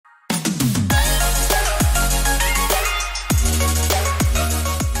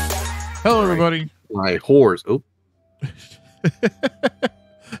everybody. My whores. Oh,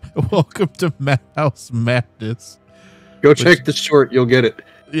 Welcome to Madhouse Madness. go check the short. You'll get it.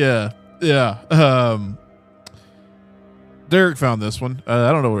 Yeah. Derek found this one.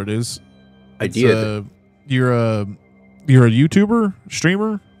 I don't know what it is. I did. You're a YouTuber,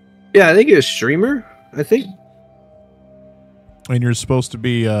 streamer, Yeah, I think it's streamer. I think. and you're supposed to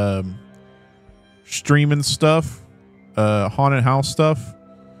be streaming stuff, haunted house stuff.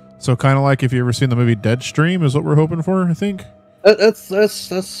 So kind of like if you ever seen the movie Deadstream is what we're hoping for, I think. That's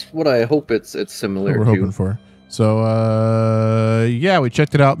what I hope it's similar. What we're hoping for. So yeah, we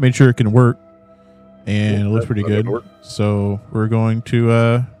checked it out, made sure it can work, and it looks pretty good. So we're going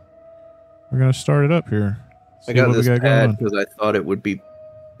to start it up here. I got this pad because I thought it would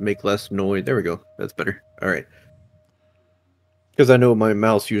make less noise. There we go. That's better. All right. Because I know my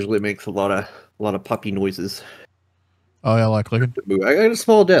mouse usually makes a lot of puppy noises. Oh yeah, I like clicking. I got a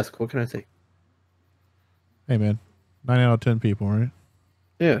small desk. What can I say? Hey man, 9 out of 10 people, right?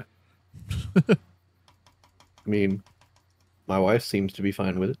 Yeah. I mean, my wife seems to be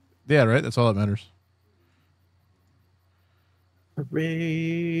fine with it. Yeah, right. That's all that matters.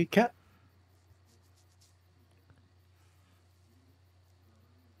 Hooray, cat.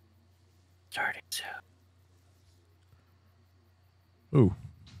 Starting soon. Ooh.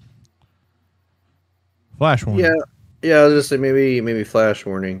 Flash warning. Yeah. I was just saying maybe flash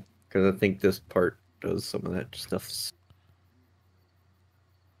warning because I think this part does some of that stuff.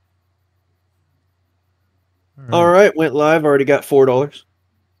 All right, went live. Already got $4.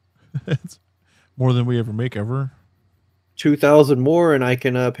 It's more than we ever make ever. 2,000 more, and I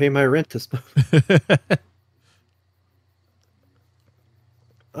can pay my rent this month.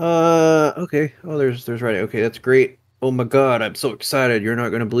 Okay. Oh, there's right. Okay, that's great. Oh my God, I'm so excited. You're not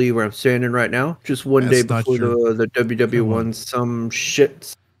gonna believe where I'm standing right now. Just one day before the WW1, some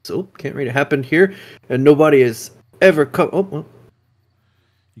shit. So can't read it happened here, and nobody has ever come. Oh, well.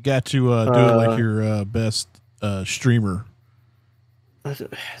 You got to do it like your best streamer.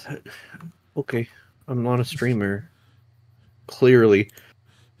 Okay, I'm not a streamer. Clearly.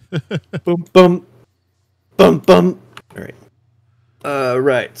 Boom, bum, bum, bum. All right.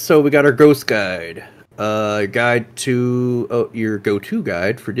 Right. So we got our ghost guide. Guide to your go-to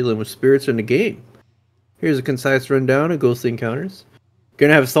guide for dealing with spirits in the game. Here's a concise rundown of ghostly encounters.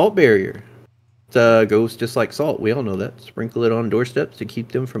 Gonna have a salt barrier. It's a ghost just like salt. We all know that. Sprinkle it on doorsteps to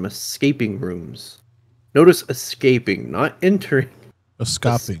keep them from escaping rooms. Notice escaping, not entering.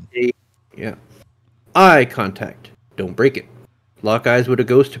 Escaping. Yeah. Eye contact. Don't break it. Lock eyes with a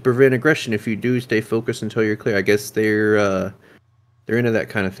ghost to prevent aggression. If you do, stay focused until you're clear. I guess they're into that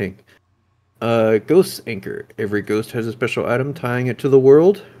kind of thing. Ghost anchor. Every ghost has a special item tying it to the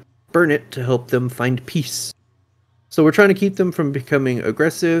world. Burn it to help them find peace. So we're trying to keep them from becoming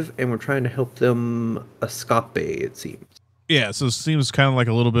aggressive, and we're trying to help them escape, it seems. Yeah, so it seems kind of like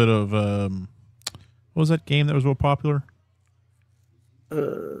a little bit of what was that game that was real popular?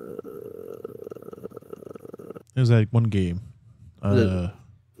 It was that one game. The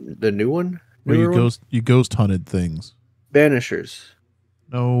new one? Where you ghost hunted things. Banishers.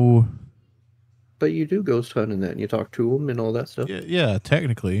 No. But you do ghost hunt in that, and you talk to them and all that stuff. Yeah,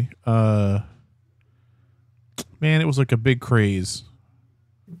 technically. Man, it was like a big craze.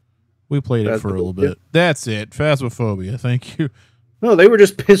 We played it for a little bit. That's it. Phasmophobia. Thank you. No, they were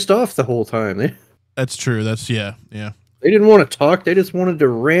just pissed off the whole time. That's true. That's yeah. They didn't want to talk. They just wanted to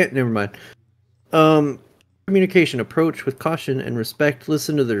rant. Never mind. Communication. Approach with caution and respect.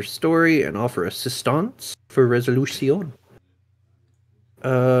 Listen to their story and offer assistance for resolution.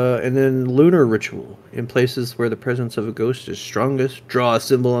 And then lunar ritual. In places where the presence of a ghost is strongest, draw a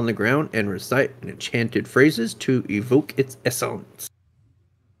symbol on the ground and recite enchanted phrases to evoke its essence.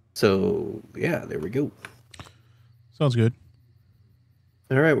 So, yeah, there we go. Sounds good.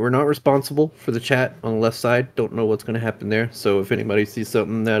 All right, we're not responsible for the chat on the left side. Don't know what's going to happen there. So if anybody sees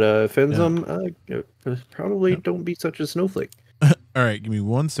something that offends them, probably don't be such a snowflake. All right, give me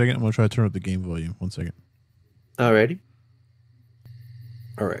 1 second. I'm going to try to turn up the game volume. 1 second. Alrighty.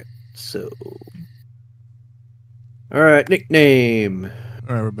 All right, so. All right, nickname.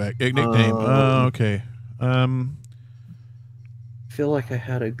 All right, we're back. Nickname. Okay. I feel like I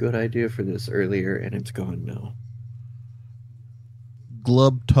had a good idea for this earlier, and it's gone now.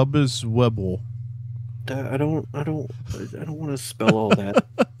 Glubtubus Webble. I don't want to spell all that.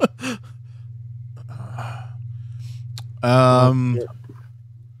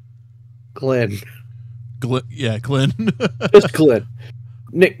 Glenn. Yeah, Glenn. Just Glenn.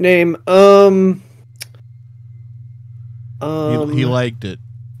 Nickname. He liked it.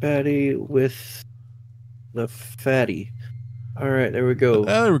 Fatty with the fatty. All right, there we go.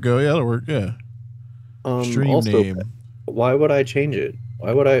 There we go. Yeah, that'll work. Yeah. Stream Also, name. why would I change it?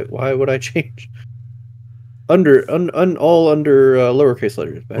 Why would I change? All under lowercase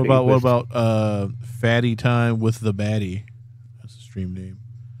letters. What about Fatty Time with the Baddie? That's the stream name.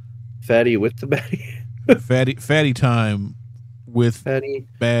 Fatty with the baddie. Fatty Time with Fatty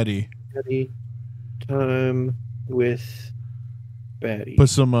Baddie. Fatty Time with Baddie. Put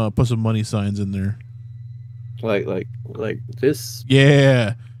some money signs in there. Like this.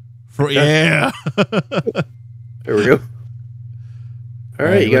 Yeah. Yeah. There we go. All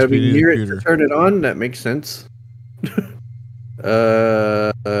right, you gotta be near it to turn it on. That makes sense. Turn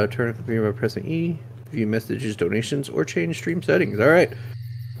on computer by pressing E. View messages, donations, or change stream settings. All right.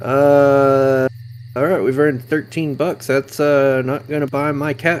 All right. We've earned $13. That's not gonna buy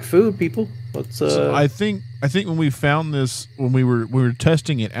my cat food, people. Let's. So I think when we found this, when we were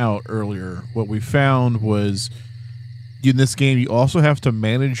testing it out earlier, what we found was in this game you also have to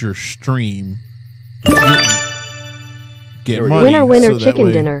manage your stream. Get money. Winner,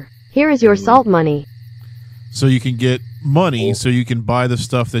 chicken dinner. Here is your salt money. So you can get money, so you can buy the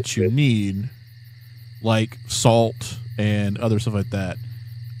stuff that you need, like salt and other stuff like that.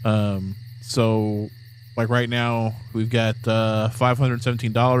 So, like right now, we've got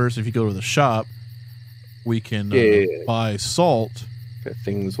 $517. If you go to the shop, we can buy salt. Got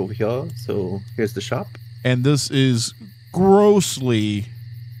things over here. So here's the shop, and this is grossly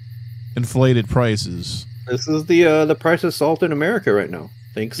inflated prices. This is the price of salt in America right now.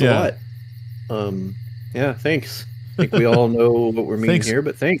 Thanks a lot. Yeah, thanks. I think we all know what we're meaning here,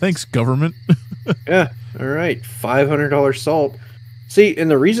 but thanks. Thanks, government. Yeah. All right. $500 salt. See, and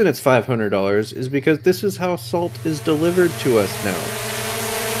the reason it's $500 is because this is how salt is delivered to us now.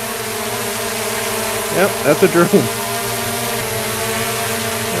 Yep, that's a drone.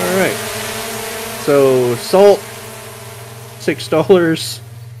 All right. So salt, $6.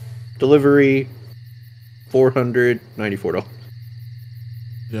 Delivery, $494.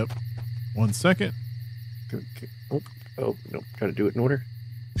 Yep. 1 second. Okay. Oh no! Gotta do it in order.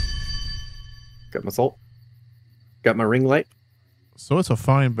 Got my salt. Got my ring light. So it's a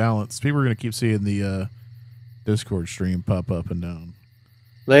fine balance. People are gonna keep seeing the Discord stream pop up and down.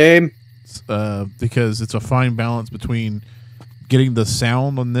 Lame. Because it's a fine balance between getting the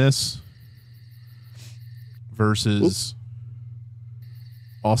sound on this versus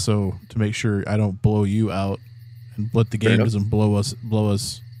also to make sure I don't blow you out and let the game doesn't blow us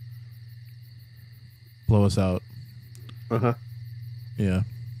out. Yeah.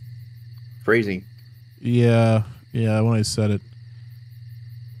 Phrasing. Yeah. When I said it.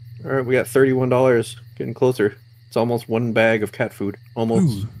 All right, we got $31. Getting closer. It's almost one bag of cat food.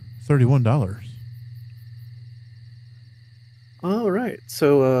 Almost. Ooh, $31. All right,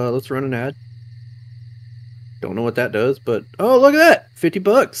 so let's run an ad. Don't know what that does, but oh, look at that,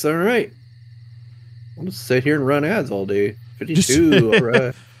 $50. All right, I'll just sit here and run ads all day. 52. All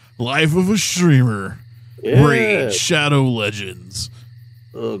right. Life of a streamer. Yeah. Raid Shadow Legends.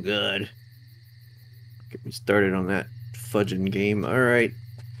 Oh god, get me started on that fudging game. All right,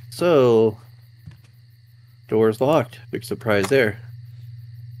 so door's locked. Big surprise there.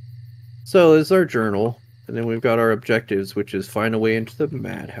 So this is our journal. And then we've got our objectives, which is find a way into the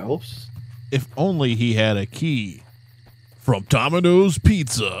madhouse. If only he had a key. From Domino's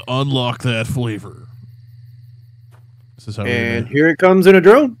Pizza, unlock that flavor. This is how. And here it comes in a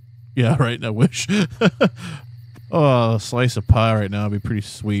drone. Yeah, right. I wish. Oh, a slice of pie right now would be pretty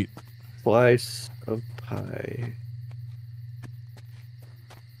sweet. Slice of pie.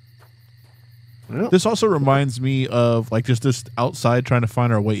 Well, this also reminds me of like just this outside trying to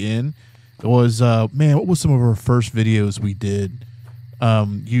find our way in. It was man, what was some of our first videos we did?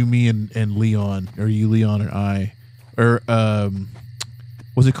 You, me, and Leon, or you, Leon, and I, or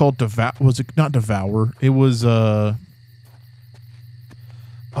was it called Was it not Devour? It was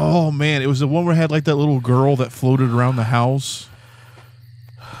oh man, it was the one where it had like that little girl that floated around the house.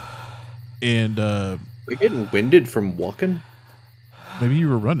 And we're getting winded from walking. Maybe you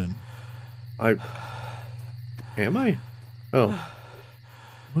were running. Am I? Oh.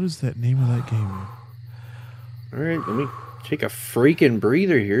 What is that name of that game? All right, let me take a freaking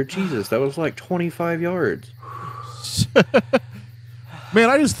breather here. Jesus, that was like 25 yards. Man,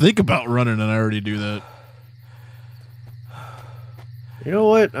 I just think about running and I already do that. You know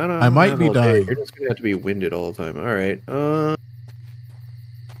what? I might be dying. You're just gonna have to be winded all the time. All right. Dun,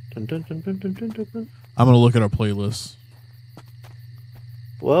 dun, dun, dun, dun, dun, dun. I'm gonna look at our playlist.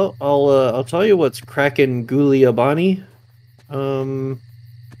 Well, I'll tell you what's cracking Guliabani. I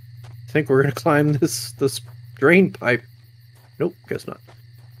think we're gonna climb this drain pipe. Nope, guess not.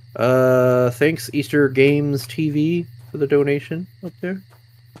 Thanks Easter Games TV. for the donation up there.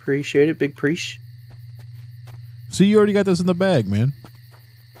 Appreciate it. Big preach. See, you already got this in the bag, man.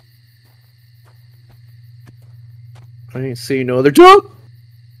 I didn't see no other jump.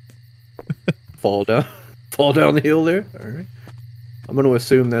 Fall down the hill there. All right. I'm going to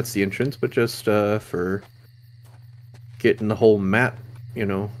assume that's the entrance, but just for getting the whole map, you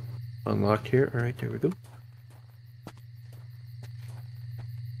know, unlocked here. All right, there we go.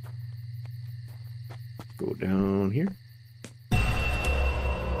 Go down here.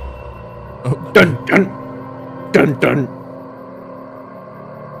 Oh. Dun dun dun dun.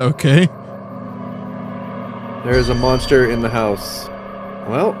 Okay. There's a monster in the house.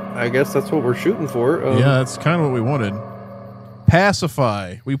 Well, I guess that's what we're shooting for. Yeah, that's kind of what we wanted.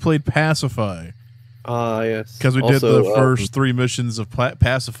 Pacify. We played Pacify. Yes. Because we did the first 3 missions of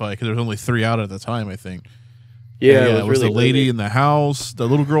Pacify, because there was only 3 out at the time, I think. Yeah, it was really the lady in the house, the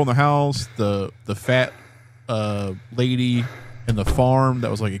little girl in the house, the fat lady in the farm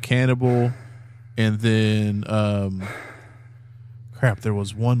that was like a cannibal, and then crap, there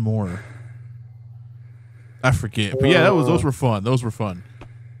was one more. I forget, but yeah, those were fun. Those were fun.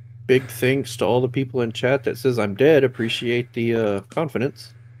 Big thanks to all the people in chat that says I'm dead. Appreciate the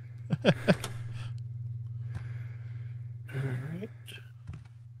confidence. All right.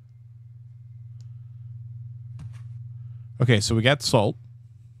 Okay, so we got salt,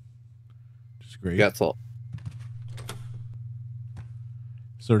 which is great. Got salt.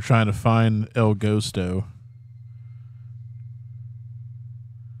 So we're trying to find El Ghosto.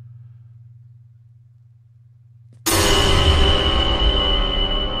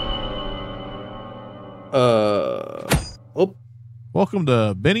 Oh. Welcome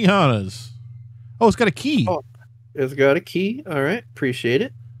to Benihana's. Oh, it's got a key. Oh, it's got a key. All right. Appreciate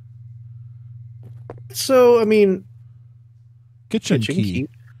it. So, I mean... Kitchen key.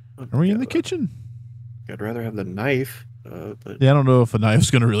 Are we in the kitchen? I'd rather have the knife. But yeah, I don't know if a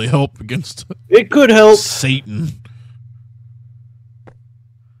knife's going to really help against... It could help. Satan.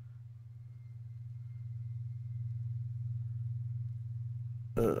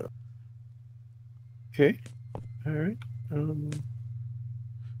 Okay. All right.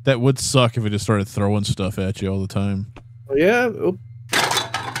 That would suck if it just started throwing stuff at you all the time. Oh, yeah. Oh.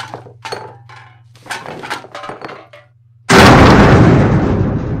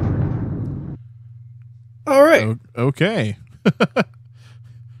 All right. Okay. It's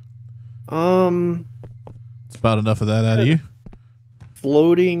about enough of that out of you.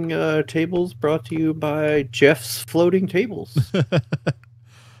 Floating tables brought to you by Jeff's Floating Tables.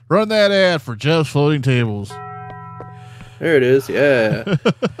 Run that ad for Jeff's Floating Tables. There it is. Yeah.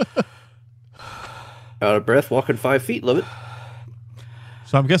 Out of breath, walking 5 feet. Love it.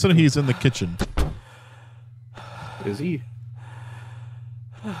 So I'm guessing he's in the kitchen. Is he?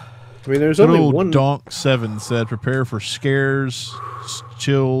 I mean, there's only one. Donk7 said, prepare for scares,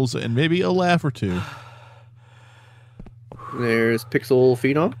 chills, and maybe a laugh or two. There's Pixel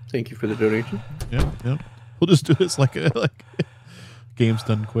Phenom. Thank you for the donation. Yep. We'll just do this like game's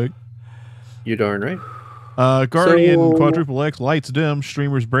done quick. You darn right. Guardian Quadruple X, lights dim,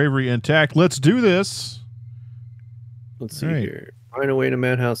 streamers bravery intact. Let's do this. Let's see here. Find a way to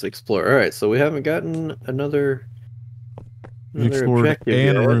Madhouse Explore. All right, so we haven't gotten another objective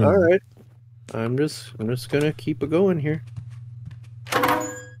yet. All right, I'm just gonna keep it going here. All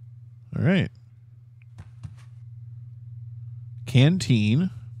right. Canteen.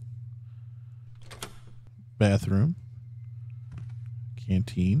 Bathroom.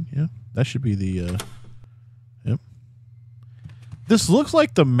 Canteen. Yeah, that should be the. Yep. This looks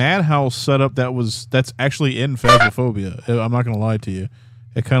like the Madhouse setup that's actually in Phasmophobia. I'm not gonna lie to you.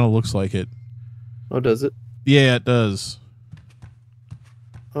 It kind of looks like it. Oh, does it? Yeah, it does.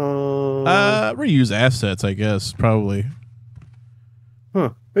 Reuse assets, I guess, probably. Huh.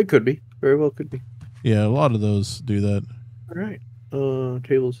 It could be. Very well could be. Yeah, a lot of those do that. All right.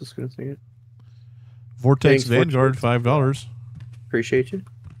 Table's just gonna say it. Vortex Vanguard, $5. Appreciate you.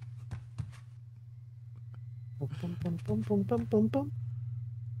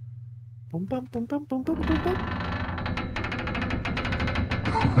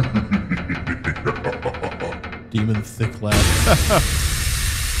 Demon thick laugh.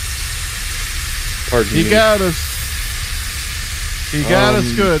 Pardon me. He got us. He got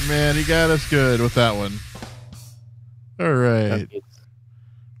us good, man. He got us good with that one. All right.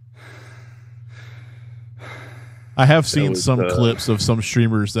 I have seen some clips of some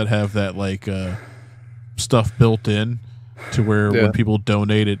streamers that have that like stuff built in to where when people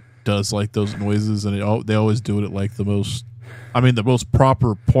donate, it does like those noises, and they always do it at like the most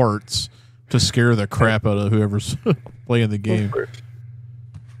proper parts to scare the crap out of whoever's playing the game.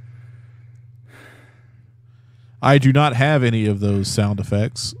 I do not have any of those sound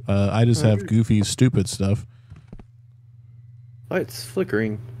effects. I just have goofy, stupid stuff. It's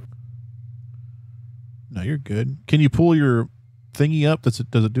flickering. No, you're good. Can you pull your thingy up? Does it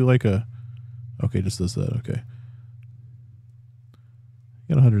do like a... Okay, just does that. Okay.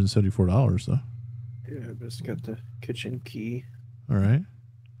 You got $174, though. Yeah, I just got the kitchen key. All right.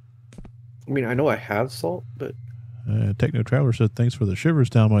 I mean, I know I have salt, but... Techno Traveler said, thanks for the shivers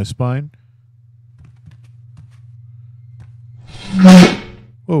down my spine.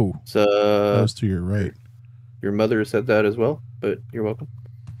 Whoa. So, that was to your right. Your mother said that as well, but you're welcome.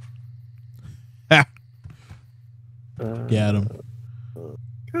 Ha! Got him.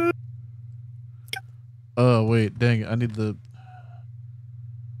 Oh, wait. Dang it. I need the...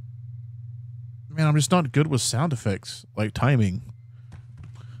 Man, I'm just not good with sound effects, like timing.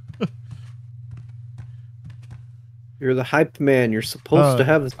 You're the hype man. You're supposed to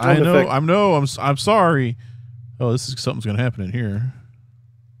have the sound effect. I'm sorry. Oh, this is something's gonna happen in here.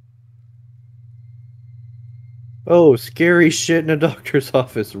 Oh, scary shit in a doctor's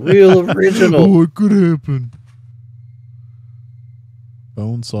office. Real original. Oh, it could happen.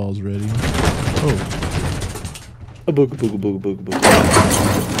 Bone saw's ready. Oh. A booga booga booga booga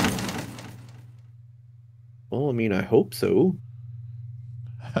booga. Well, I mean, I hope so.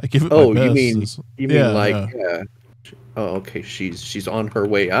 I give it my best. You mean like yeah. Oh, okay. She's on her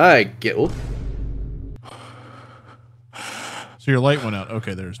way. I get. Oh. So your light went out.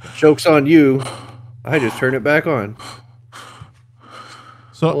 Okay, there's that. Joke's on you. I just turned it back on.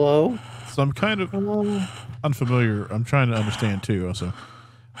 So hello. So I'm kind of unfamiliar. I'm trying to understand too. Also,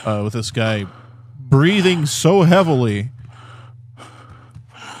 with this guy breathing so heavily.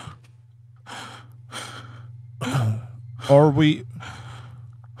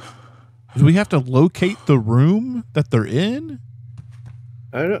 Do we have to locate the room that they're in?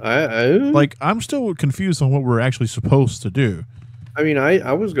 Like, I'm still confused on what we're actually supposed to do. I mean,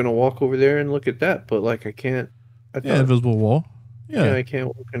 I was gonna walk over there and look at that, but like I can't. Invisible wall. Yeah, I can't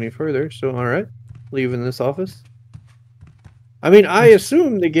walk any further. So all right, leaving this office. I mean, I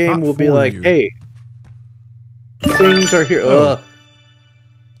assume the game will be like, hey, things are here.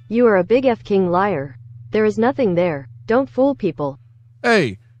 You are a big F-king liar. There is nothing there. Don't fool people.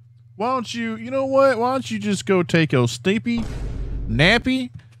 Hey, why don't you know what? Why don't you just go take your sleepy,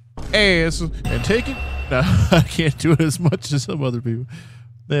 nappy ass and take it? No, I can't do it as much as some other people.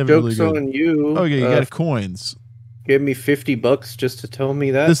 They have Joke's really good. On you. Oh, yeah, you got coins. Give me $50 just to tell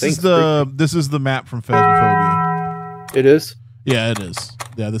me that. This is the map from Phasmophobia. It is? Yeah, it is.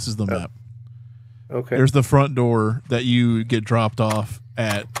 Yeah, this is the map. Okay. There's the front door that you get dropped off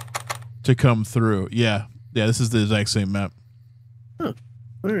at to come through. Yeah. Yeah, this is the exact same map. Huh.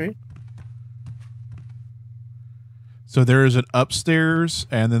 All right. So there is an upstairs,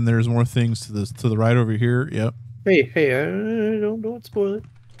 and then there's more things to the right over here. Yep. Hey, don't spoil it.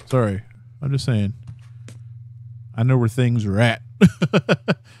 Sorry, I'm just saying. I know where things are at.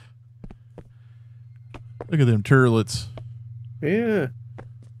 Look at them turlets. Yeah.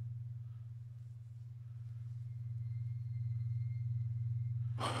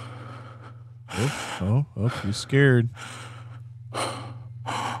 Oh, you're scared.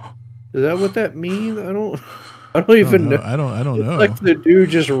 Is that what that means? I don't even know. I don't know. Like the dude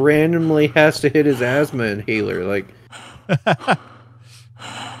just randomly has to hit his asthma inhaler, like,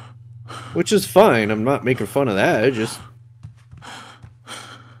 which is fine. I'm not making fun of that. I just,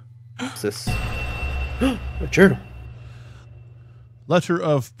 what's this? A journal. Letter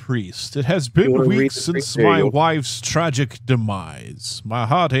of Priest. It has been weeks since my wife's tragic demise. My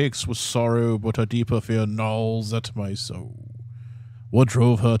heart aches with sorrow, but a deeper fear gnaws at my soul. What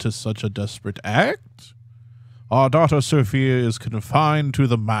drove her to such a desperate act? Our daughter Sophia is confined to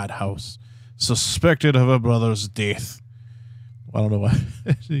the madhouse, suspected of her brother's death. I don't know why.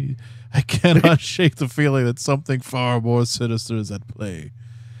 I cannot shake the feeling that something far more sinister is at play.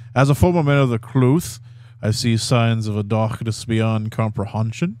 As a former man of the Cluth, I see signs of a darkness beyond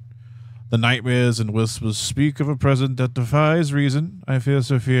comprehension. The nightmares and whispers speak of a present that defies reason. I fear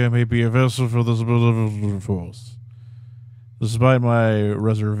Sophia may be a vessel for this malevolent force. Despite my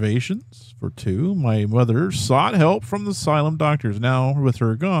reservations for two, my mother sought help from the asylum doctors. Now, with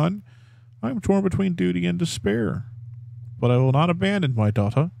her gone, I am torn between duty and despair. But I will not abandon my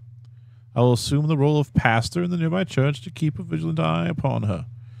daughter. I will assume the role of pastor in the nearby church to keep a vigilant eye upon her.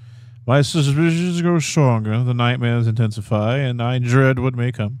 My suspicions grow stronger, the nightmares intensify, and I dread what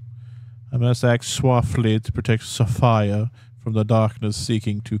may come. I must act swiftly to protect Sophia from the darkness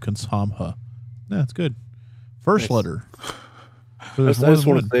seeking to consume her. That's good. First letter. So I just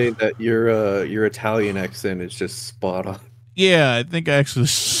want to say that your Italian accent is just spot on. Yeah, I think I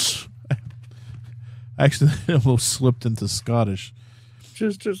Actually, I almost slipped into Scottish.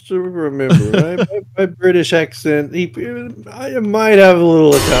 Just to remember, my British accent. I might have a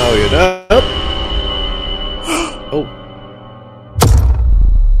little Italian. Oh.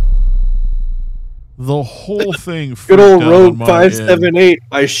 The whole thing. Good old freaked out Rogue on my 578.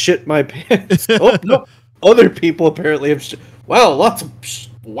 I shit my pants. Oh no! Other people apparently have. Wow, lots of.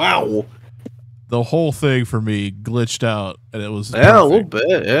 Wow. The whole thing for me glitched out, and it was Yeah, a little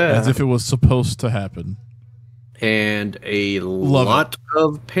bit. Yeah, as if it was supposed to happen. And a lot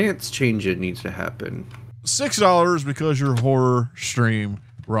of pants changing needs to happen. $6 because your horror stream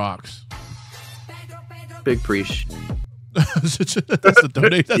rocks. Big preach. That's a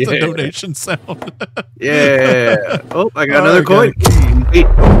donate. That's a donation sound. Yeah. Oh, I got another coin. Wait.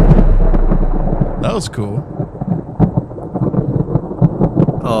 That was cool.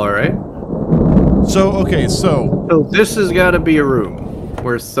 All right. So okay, so this has got to be a room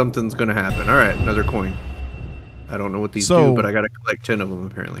where something's gonna happen. All right, another coin. I don't know what these do, but I got to collect 10 of them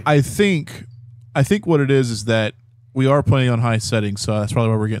apparently. I think what it is that we are playing on high settings, so that's probably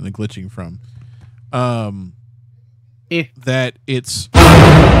where we're getting the glitching from. That it's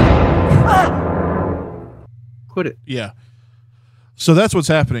quit it. Yeah. So that's what's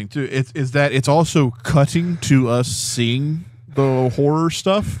happening too. Is that it's also cutting to us seeing the horror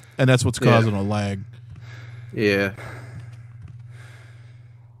stuff, and that's what's causing a lag. Yeah.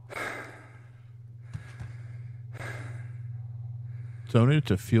 Donated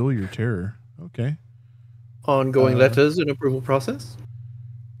to fuel your terror. Okay. Ongoing letters and approval process.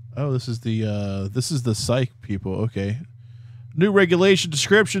 Oh, this is the psych people. Okay. New regulation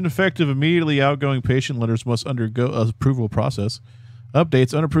description effective immediately. Outgoing patient letters must undergo approval process.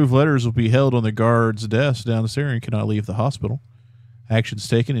 Updates: unapproved letters will be held on the guard's desk downstairs and cannot leave the hospital. Actions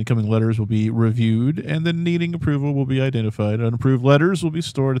taken: incoming letters will be reviewed and then needing approval will be identified. Unapproved letters will be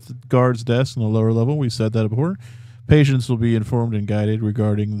stored at the guard's desk on the lower level. We said that before. Patients will be informed and guided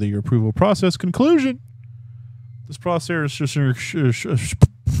regarding the approval process. Conclusion: this process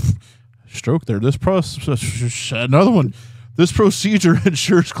stroke there. This process, another one. This procedure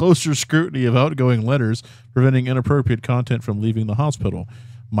ensures closer scrutiny of outgoing letters, preventing inappropriate content from leaving the hospital.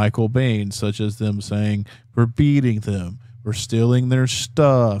 Michael Bain, such as them saying, "We're beating them, we're stealing their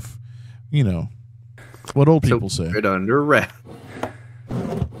stuff." You know what old people say. It under wrap.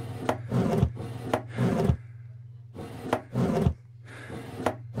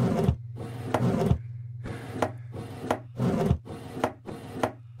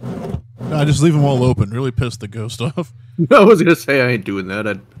 I just leave them all open. Really piss the ghost off. I was gonna say I ain't doing that.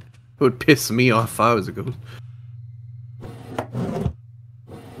 It would piss me off if I was a ghost.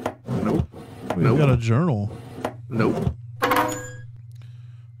 Nope. We've got a journal. Nope.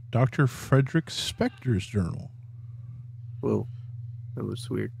 Dr. Frederick Spector's journal. Whoa. That was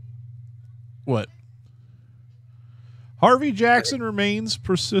weird. What? Harvey Jackson remains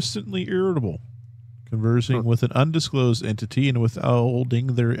persistently irritable, conversing with an undisclosed entity and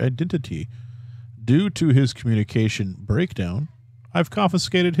withholding their identity. Due to his communication breakdown, I've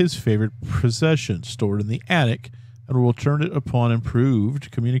confiscated his favorite possession stored in the attic and will return it upon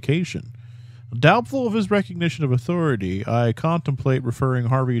improved communication. Doubtful of his recognition of authority, I contemplate referring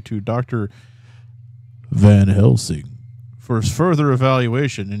Harvey to Dr. Van Helsing for his further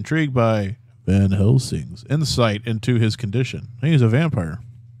evaluation, intrigued by Van Helsing's insight into his condition. He's a vampire.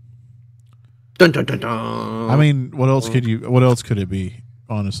 Dun, dun, dun, dun. I mean, what else could it be,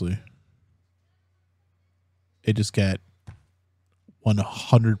 honestly? It just got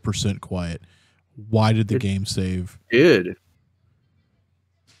 100% quiet. Why did the game save? Did.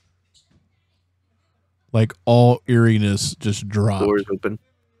 Like, all eeriness just dropped. Doors open.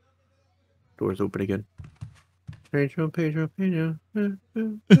 Doors open again. Pedro. Yeah,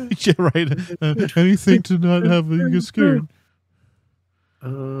 right. Anything to not have you get scared.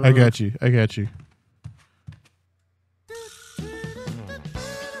 I got you.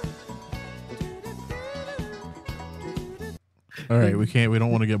 All right, we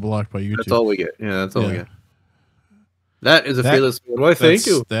don't want to get blocked by YouTube. That's all we get. Yeah, that's all we get. That is a fearless one. Why, thank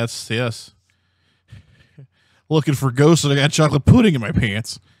you. That's, yes. Looking for ghosts and I got chocolate pudding in my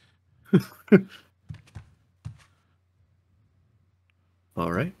pants.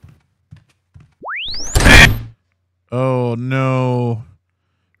 All right. Oh, no.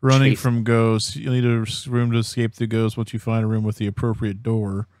 Running from ghosts. You need a room to escape the ghost once you find a room with the appropriate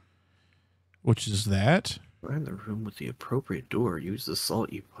door. Which is that? Find the room with the appropriate door. Use the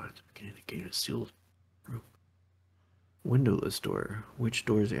salt you bought at the beginning of the game to seal the room. Windowless door. Which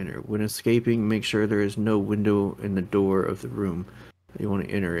doors enter? When escaping, make sure there is no window in the door of the room you want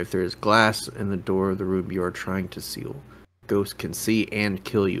to enter. If there is glass in the door of the room you are trying to seal, ghosts can see and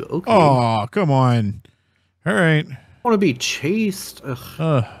kill you. Okay. Oh, come on. All right. I want to be chased.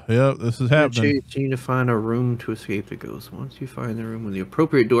 Ugh. Yep, this is happening. You need to find a room to escape the ghost. Once you find the room with the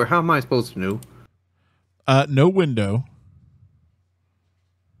appropriate door, how am I supposed to know? No window.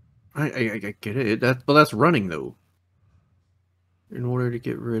 I get it. That's running though. In order to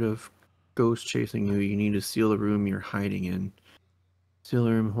get rid of ghosts chasing you, you need to seal the room you're hiding in. Seal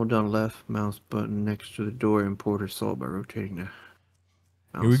the room. Hold down left mouse button next to the door and pour salt by rotating the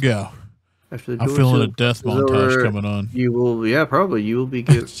mouse. Here we go. After the I'm door feeling a seal death is montage over, coming on. You will, probably. You will be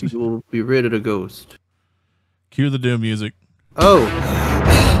you will be rid of the ghost. Cue the doom music. Oh.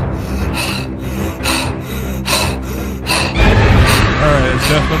 All right, it's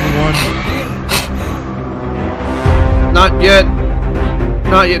death number 1. Not yet.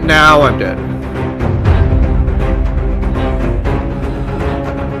 Not yet. Now I'm dead.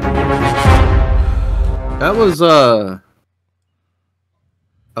 That was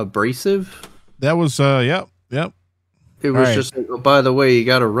abrasive. That was yep. It was just like, oh, by the way, you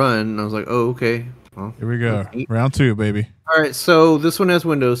gotta run. And I was like, oh, okay. Well, here we go. Round 2, baby. All right, so this one has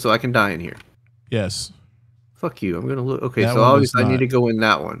windows, so I can die in here. Yes. Fuck you. I'm gonna look. Okay, That so one obviously does I need not. to go in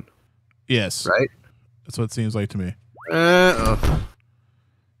that one. Yes. Right? That's what it seems like to me. But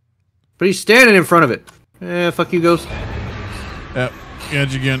he's standing in front of it. Fuck you, ghost. Yep.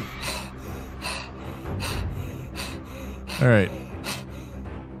 Edge again. All right.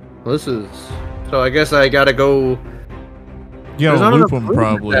 Well, this is. So I guess I gotta go. You There's gotta not loop enough them room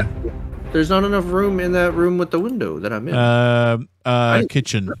probably. There's not enough room in that room with the window that I'm in.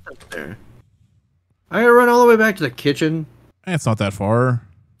 Kitchen. There. I gotta run all the way back to the kitchen. It's not that far.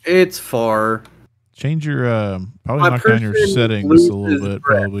 It's far. Change your probably My knock down your person settings a little loses bit,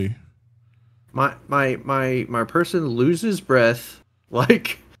 breath. probably. My person loses breath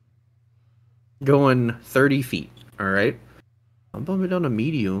like going 30 feet. All right, I'm bumping down to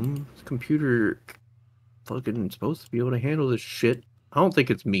medium. This computer fucking supposed to be able to handle this shit. I don't think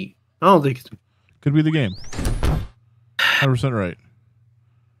it's me. I don't think it's me. Could be the game. 100% right.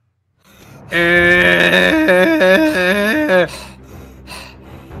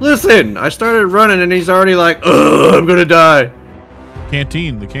 Listen, I started running and he's already like, ugh, I'm gonna die.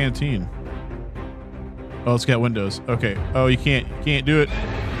 Canteen, the canteen. Oh, it's got windows. Okay. Oh, you can't do it.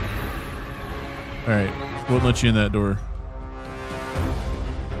 All right. Won't let you in that door.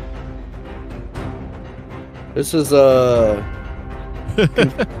 This is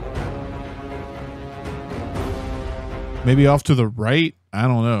Maybe off to the right. I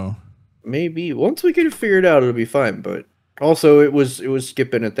don't know. maybe once we get it figured out, it'll be fine. But also, it was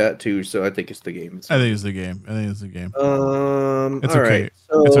skipping at that too, so I think it's the game. I think it's the game. It's it's okay. Right,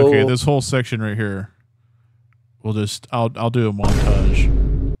 so It's okay. This whole section right here. We'll just. I'll do a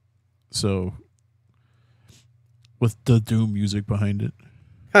montage. So. With the doom music behind it.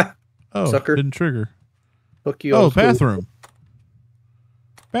 Ha, oh, sucker. Didn't trigger. Fuck you. Oh, old school. bathroom.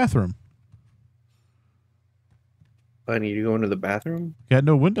 Bathroom. I need to go into the bathroom. Got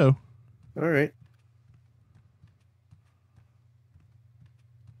no window. All right.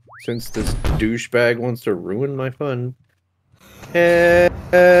 Since this douchebag wants to ruin my fun.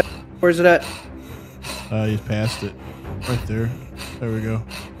 Where's it at? He's past it. Right there. There we go.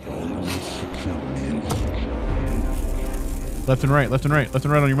 Left and right, left and right, left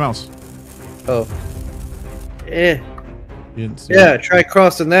and right on your mouse. Oh. You didn't see Yeah, it. try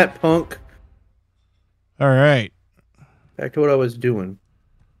crossing that, punk. All right. Back to what I was doing.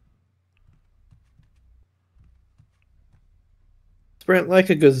 Sprint like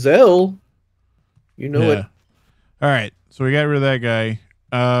a gazelle. You know it. All right. So we got rid of that guy.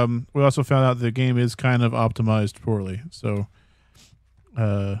 We also found out the game is kind of optimized poorly. So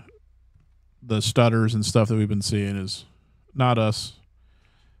the stutters and stuff that we've been seeing is not us.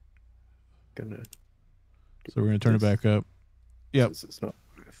 So we're going to turn it back up. Yep. It's not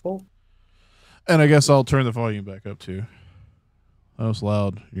my fault. And I guess I'll turn the volume back up too. That was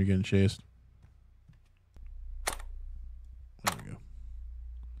loud. You're getting chased. There we go.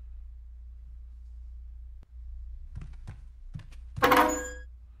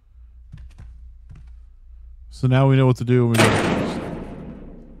 So now we know what to do when we go.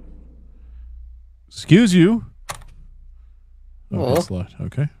 Excuse you. Oh, that's loud.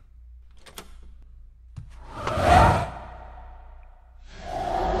 Okay.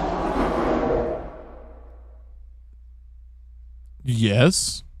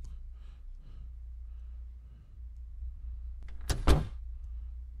 Yes.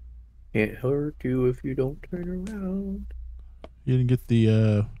 Can't hurt you if you don't turn around. You didn't get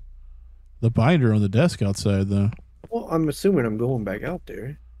the binder on the desk outside though. Well, I'm assuming I'm going back out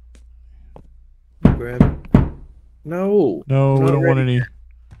there. Grab it. No. No, we Not don't want ready any.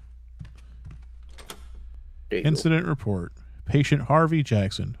 There you go. Incident report. Patient Harvey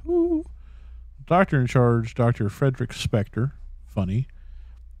Jackson. Ooh. Doctor in charge, Dr. Frederick Spector. Funny.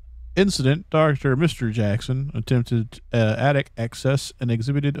 Incident, Dr. Mr. Jackson attempted attic access and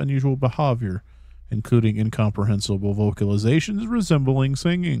exhibited unusual behavior, including incomprehensible vocalizations resembling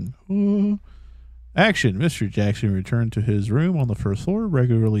singing. Action, Mr. Jackson returned to his room on the first floor,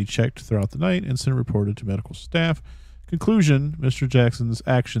 regularly checked throughout the night, incident reported to medical staff. Conclusion, Mr. Jackson's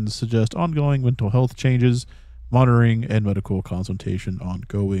actions suggest ongoing mental health changes, monitoring, and medical consultation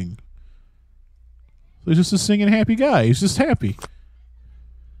ongoing. So he's just a singing happy guy. He's just happy.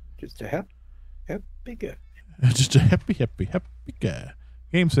 Just a happy guy. Just a happy guy.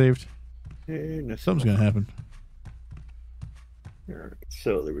 Game saved. And Something's going to happen. Alright,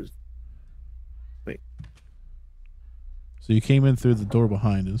 so there was... Wait. So you came in through the door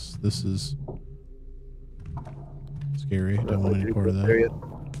behind us. This is scary. Don't want any part of that.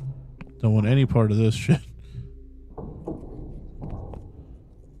 Don't want any part of this shit.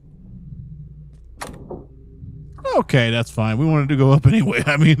 Okay, that's fine. We wanted to go up anyway.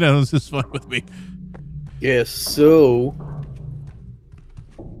 I mean, that was just fine with me. Yes, so...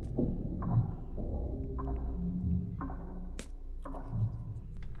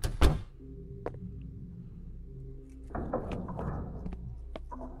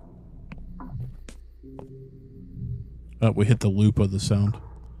 Oh, we hit the loop of the sound.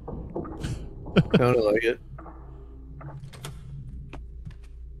 Kind of like it.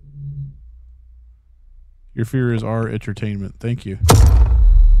 Your fear is our entertainment. Thank you.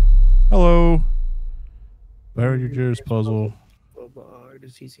 Hello. Barry your Jurors puzzle. It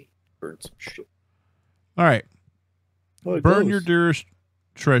is easy. Burn some shit. All right. Oh, it Burn glows. your dearest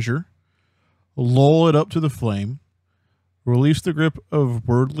treasure. Lull it up to the flame. Release the grip of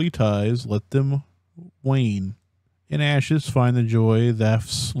worldly ties. Let them wane. In ashes, find the joy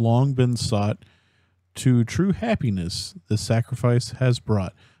that's long been sought. To true happiness, the sacrifice has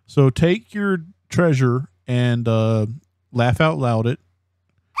brought. So take your treasure and laugh out loud it.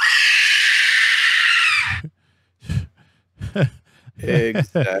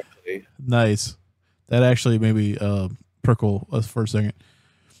 Exactly. Nice. That actually made me prickle us for a second.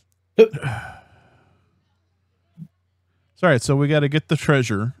 Sorry, so we got to get the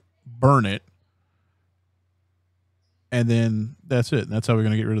treasure, burn it, and then that's it. That's how we're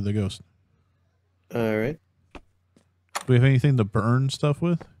going to get rid of the ghost. All right. Do we have anything to burn stuff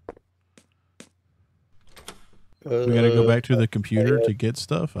with? We got to go back to the computer to get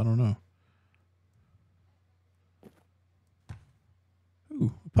stuff? I don't know.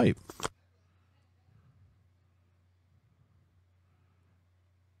 Ooh, a pipe.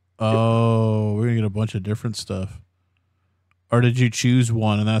 Oh, we're going to get a bunch of different stuff. Or did you choose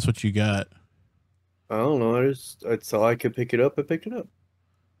one and that's what you got? I don't know. I saw I could pick it up. I picked it up.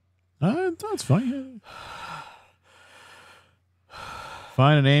 That's fine.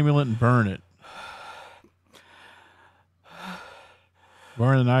 Find an amulet and burn it.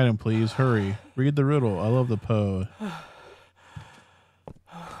 Burn an item, please. Hurry. Read the riddle. I love the Poe.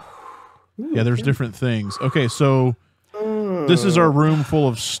 Yeah, there's different things. Okay, so this is our room full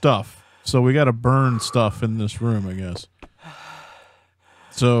of stuff. So we got to burn stuff in this room, I guess.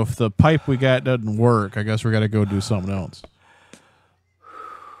 So if the pipe we got doesn't work, I guess we got to go do something else.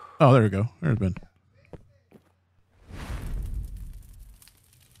 Oh, there we go. There's Ben.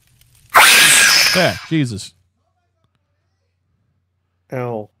 Yeah, Jesus.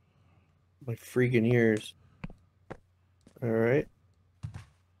 Ow. My freaking ears. All right.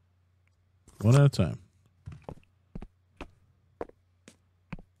 One at a time.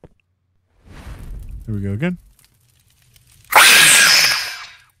 Here we go again.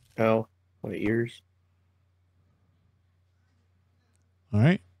 Ow. My ears. All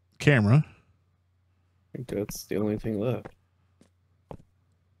right. Camera. I think that's the only thing left.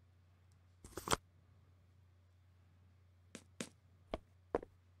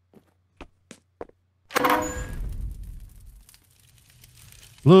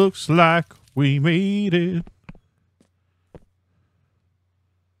 Looks like we made it.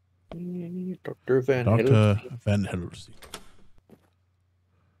 Dr. Van Dr. Helsing. Van Helsing.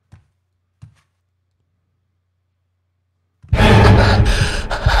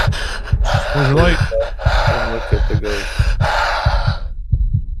 Where's your light? And look at the ghost.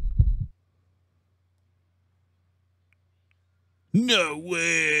 No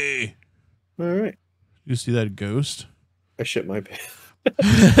way. All right. You see that ghost? I shit my pants.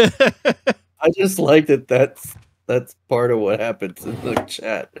 I just like that. That's part of what happens in the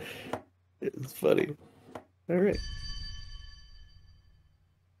chat. It's funny. All right.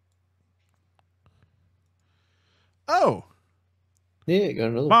 Oh, Yeah, got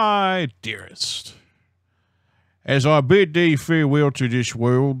another one. my dearest. As I bid thee farewell to this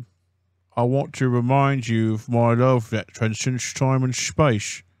world, I want to remind you of my love that transcends time and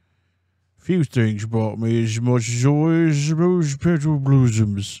space. Few things brought me as much joy as rose petal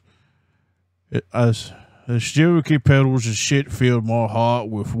blossoms. As cherokee petals and shit filled my heart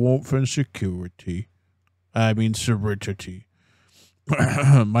with warmth and security. I mean serenity.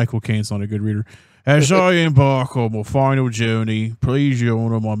 Michael Caine's not a good reader. As I embark on my final journey, please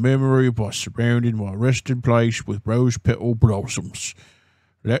honor my memory by surrounding my resting place with rose petal blossoms.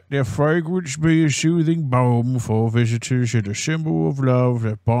 Let their fragrance be a soothing balm for visitors and a symbol of love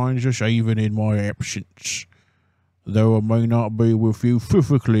that binds us even in my absence. Though I may not be with you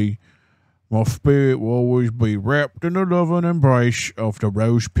physically, my spirit will always be wrapped in the loving embrace of the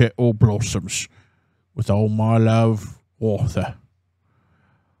rose petal blossoms. With all my love, Arthur.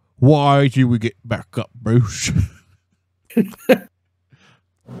 Why do we get back up, Bruce? What's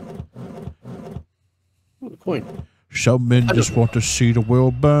the point? Some men just want to see the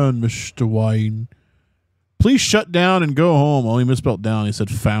world burn, Mr. Wayne. Please shut down and go home. Oh, he misspelled down. He said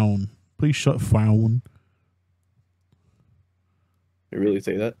found. Please shut found. You really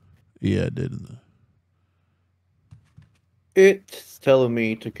say that? Yeah, it did. It's telling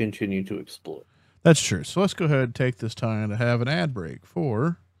me to continue to explore. That's true. So let's go ahead and take this time to have an ad break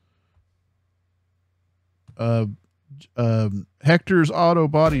for Hector's Auto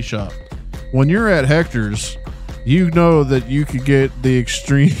Body Shop. When you're at Hector's, you know that you could get the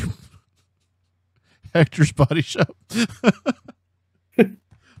extreme Hector's Body Shop.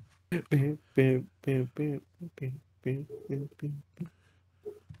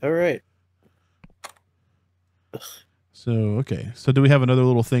 All right. So, okay. So do we have another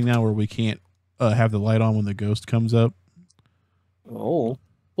little thing now where we can't have the light on when the ghost comes up? Oh,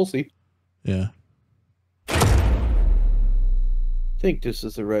 we'll see. Yeah. I think this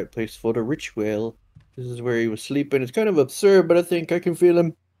is the right place for the ritual. This is where he was sleeping. It's kind of absurd, but I think I can feel him.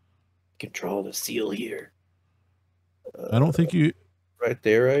 I can draw the seal here. I don't think you... Right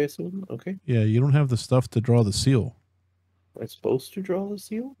there, I assume? Okay. Yeah, you don't have the stuff to draw the seal. Am I supposed to draw the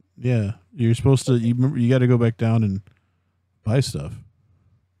seal? Yeah, you're supposed to... You got to go back down and buy stuff.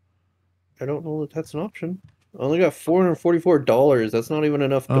 I don't know that that's an option. I only got $444. That's not even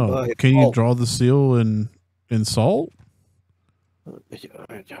enough to buy. Can you draw the seal in salt? I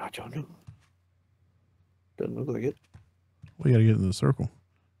don't know. Doesn't look like it. Well, you got to get in the circle.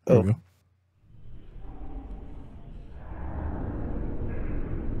 There we go.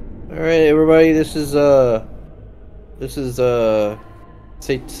 All right, everybody. This is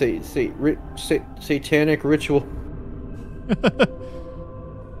satanic ritual.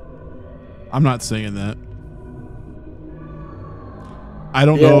 I'm not saying that. I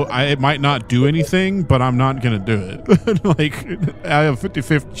don't know. It might not do anything, but I'm not going to do it. Like, I have a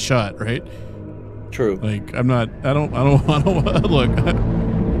 50-50 shot, right? True. Like, I don't look, I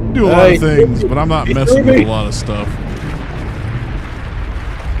do a lot of things, but I'm not messing with a lot of stuff.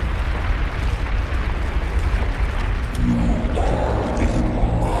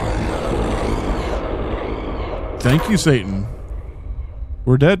 Thank you, Satan.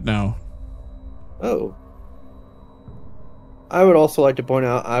 We're dead now. Oh. I would also like to point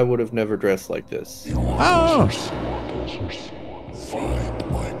out I would have never dressed like this. Oh. Find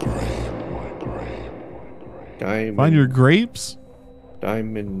my grave. Diamond. Find your grapes?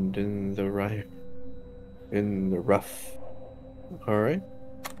 Diamond in the rough. Alright.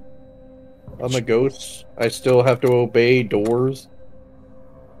 I'm a ghost. I still have to obey doors.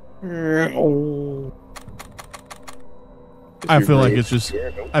 I feel like it's just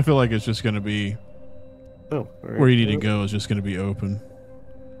gonna be where you need to go is just gonna be open.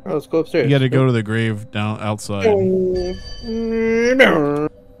 Oh, let's go upstairs. You gotta go to the grave down outside.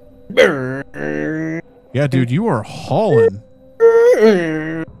 Yeah, dude, you are hauling.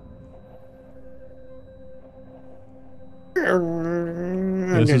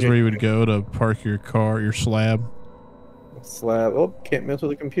 This is where you would go to park your car, your slab. Slab. Oh, can't mess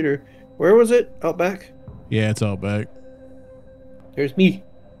with the computer. Where was it? Out back? Yeah, it's out back. There's me.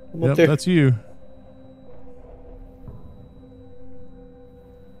 I'm Yep, up there. that's you.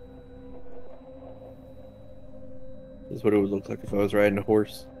 This is what it would look like if I was riding a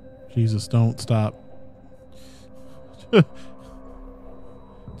horse. Jesus, don't stop. To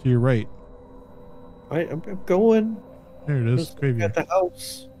your right. I'm going. There it is. Just Graveyard. at the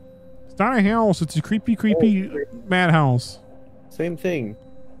house. It's not a house. It's a creepy madhouse. Same thing.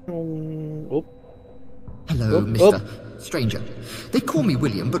 Oh. Hello, Mr. Stranger. They call me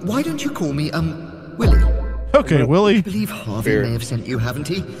William, but why don't you call me, Willie? Okay, Willie. I believe Harvey Fair. may have sent you, haven't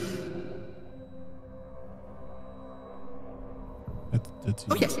he? That's you.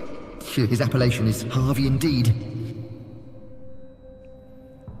 Oh, yes. His appellation is Harvey indeed.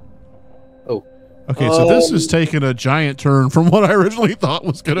 Oh. Okay, so this is taking a giant turn from what I originally thought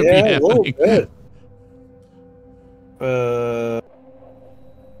was going to be Yeah, a little happening. bit.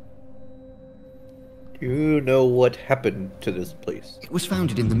 Do you know what happened to this place? It was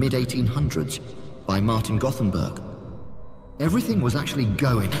founded in the mid-1800s by Martin Gothenburg. Everything was actually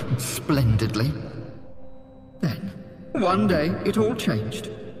going splendidly. Then, one day, it all changed.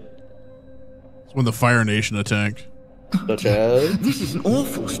 It's when the Fire Nation attacked. Such as? This is an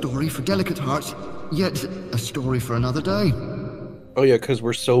awful story for delicate hearts, yet a story for another day. Oh yeah, because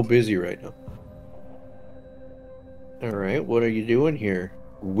we're so busy right now. Alright, what are you doing here,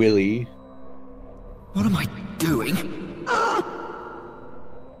 Willie? What am I doing?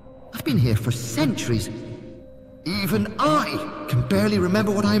 I've been here for centuries. Even I can barely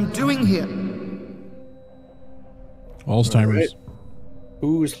remember what I am doing here. Alzheimer's. Right.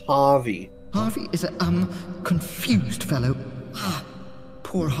 Who's Harvey? Harvey is a, confused fellow.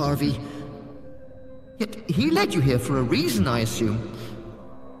 Poor Harvey. Yet he led you here for a reason, I assume.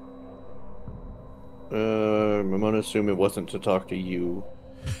 I'm gonna assume it wasn't to talk to you.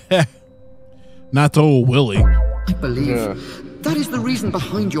 Not to old Willie. I believe that is the reason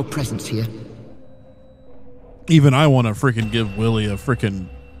behind your presence here. Even I want to freaking give Willie a freaking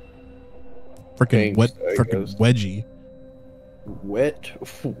Thanks, wet I freaking guess. wedgie. Wet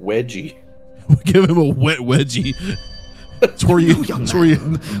wedgie. Give him a wet wedgie. It's where you, No, young it's where you,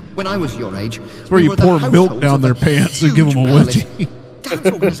 man. When I was your age, it's where we you were the pour milk households down of their a pants and give them a huge palace. wedgie. Dance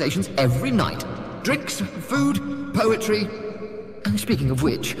organizations every night. Drinks, food, poetry. And speaking of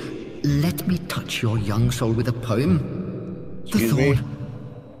which, let me touch your young soul with a poem. Excuse the me? thorn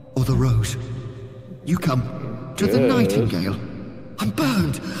or the rose. You come to the Yes. nightingale. I'm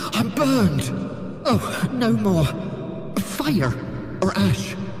burned. I'm burned. Oh, no more. Fire or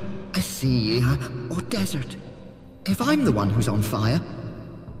ash. A sea or desert. If I'm the one who's on fire,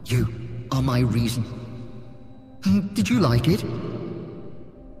 you are my reason. Did you like it?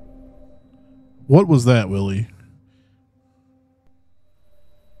 What was that, Willie?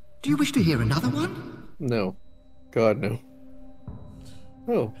 Do you wish to hear another one? No. God, no.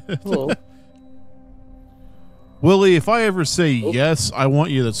 Oh, hello. Willie, if I ever say yes, I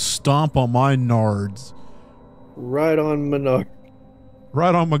want you to stomp on my nards. Right on Menard.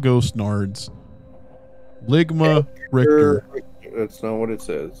 Right on my ghost nards. Ligma Richter. That's not what it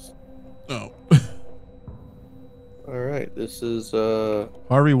says. Oh. Alright, this is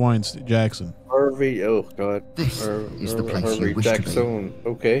Harvey Weinstein Jackson. Harvey. Oh, God. This is the place Harvey you wish to be. Jackson.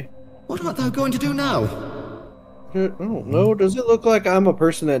 Okay. What art thou going to do now? I don't know. Does it look like I'm a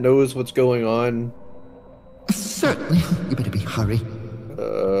person that knows what's going on? Certainly. You better be hurry.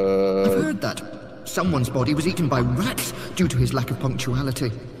 I've heard that someone's body was eaten by rats due to his lack of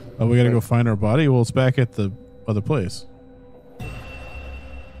punctuality. Oh, we gotta go find our body? Well, it's back at the other place.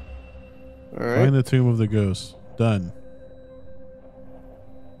 Alright. Find the tomb of the ghost. Done.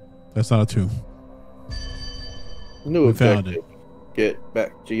 That's not a tomb. New We found objective. Get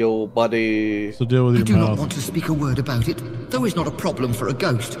back to your body. So deal with I your do not mouth. want to speak a word about it, though it's not a problem for a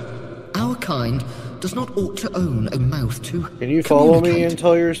ghost. Our kind does not ought to own a mouth to Can you follow me communicate. and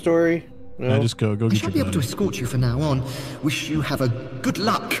tell your story? No. Yeah, just go I get shall your be able to body. escort you from now on. Wish you have a good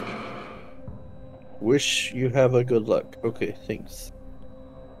luck. Wish you have a good luck. Okay, thanks.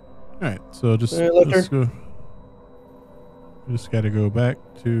 Alright, so just Left go. We just gotta go back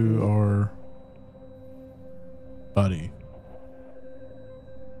to our body.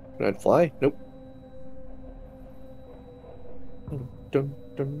 Can I fly? Nope. Dun, dun,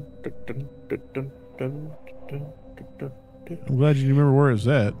 dun, dun, dun, dun, dun, dun, dun, dun, dun. I'm glad you remember where it's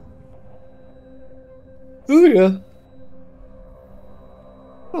at. Oh yeah.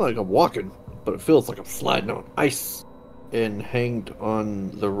 Not like I'm walking, but it feels like I'm sliding on ice and hanged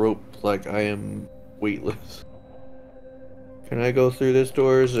on the rope like I am weightless. Can I go through this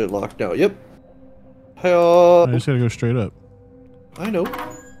door? Is it locked out? Yep. Hi-oh. I just gotta go straight up. I know.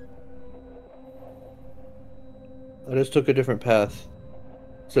 I just took a different path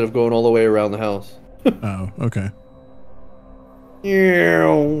instead of going all the way around the house. Oh, okay.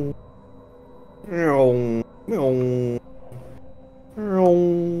 Meow. Meow. Meow.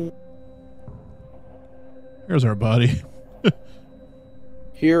 Meow. Here's our body.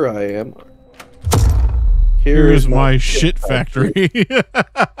 Here I am. Here's my shit factory.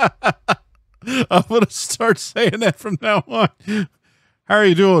 I'm gonna start saying that from now on. How are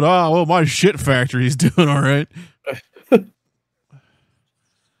you doing? Oh, well, my shit factory's doing all right.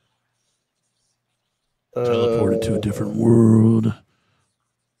 Teleported to a different world.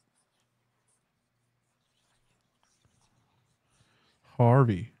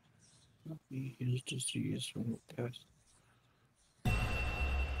 Harvey. His disease from the test.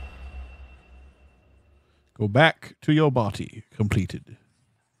 Go back to your body. Completed.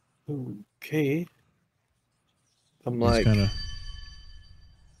 Okay. I'm Just like, kind of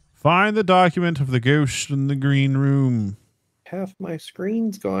find the document of the ghost in the green room. half my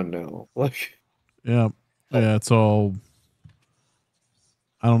screen's gone now. Like, Yeah. Yeah, it's all.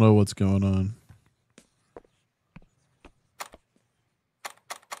 I don't know what's going on.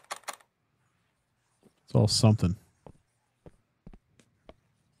 It's all something.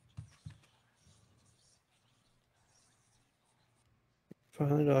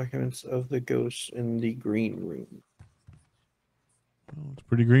 find the documents of the ghosts in the green room. Well, it's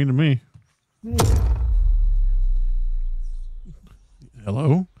pretty green to me.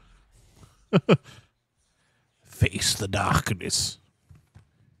 Hello? Face the darkness.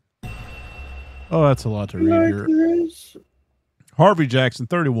 Oh, that's a lot to read here. Harvey Jackson,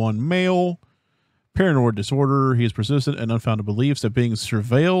 31, male, paranoid disorder. He has persistent and unfounded beliefs that being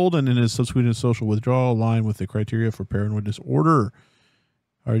surveilled and in his subsequent social withdrawal align with the criteria for paranoid disorder.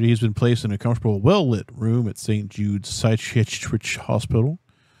 Already, he's been placed in a comfortable, well-lit room at St. Jude's Psychiatric Hospital.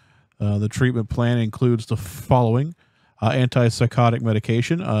 The treatment plan includes the following. Antipsychotic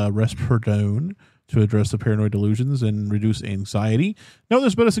medication, risperidone, to address the paranoid delusions and reduce anxiety. Now,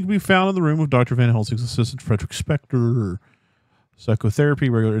 this medicine can be found in the room of Dr. Van Helsing's assistant, Frederick Spector. Psychotherapy,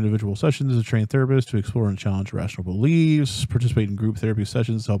 regular individual sessions, a trained therapist to explore and challenge rational beliefs. Participate in group therapy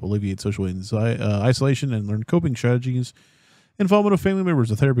sessions to help alleviate social isolation and learn coping strategies. Involvement of family members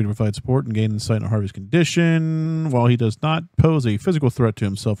of therapy to provide support and gain insight on Harvey's condition. While he does not pose a physical threat to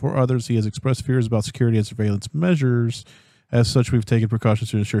himself or others, he has expressed fears about security and surveillance measures. As such, we've taken precautions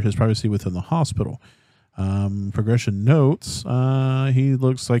to ensure his privacy within the hospital. Progression notes, he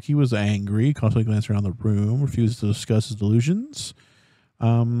looks like he was angry, constantly glanced around the room, refused to discuss his delusions.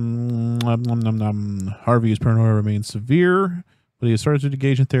 Harvey's paranoia remains severe, but he has started to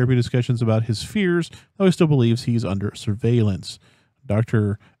engage in therapy discussions about his fears, though he still believes he's under surveillance.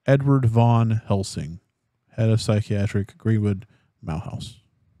 Dr. Edward Von Helsing, head of psychiatric, Greenwood, Madhouse.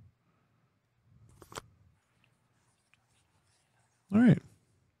 All right.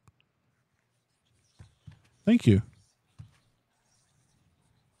 Thank you.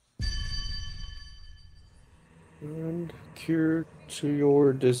 And cure to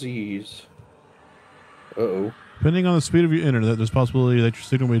your disease. Uh-oh. Depending on the speed of your internet, there's a possibility that your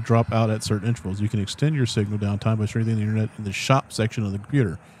signal may drop out at certain intervals. You can extend your signal downtime by strengthening the internet in the shop section of the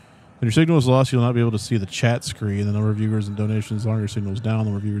computer. When your signal is lost, you'll not be able to see the chat screen. The number of viewers and donations, the longer your signal is down,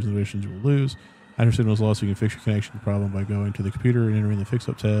 the more viewers and donations you will lose. After your signal is lost, you can fix your connection problem by going to the computer and entering the Fix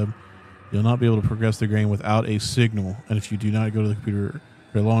Up tab. You'll not be able to progress the game without a signal. And if you do not go to the computer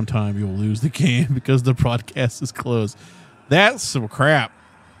for a long time, you will lose the game because the broadcast is closed. That's some crap.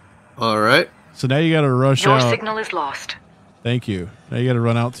 All right. So now you got to rush Your out. Your signal is lost. Thank you. Now you got to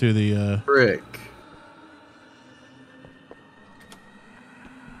run out to the... Frick.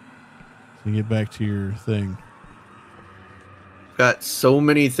 So you get back to your thing. Got so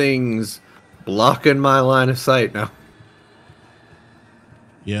many things blocking my line of sight now.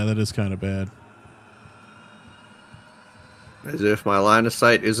 Yeah, that is kind of bad. As if my line of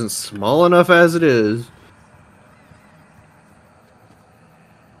sight isn't small enough as it is.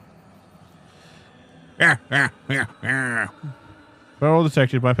 Federal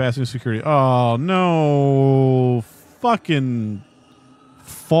detected bypassing security. Oh, no. Fucking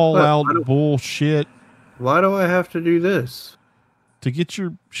Fallout bullshit. Why do I have to do this? To get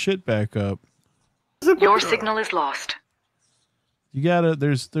your shit back up. Your signal is lost. You gotta,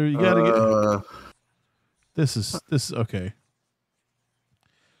 you gotta get. This is okay.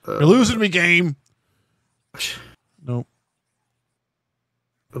 You're losing me, game. Nope.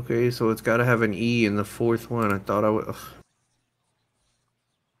 Okay, so it's got to have an E in the fourth one. I thought I would. Ugh.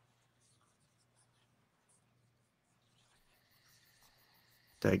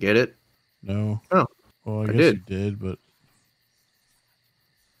 Did I get it? No. Oh. Well, I guess you did, but.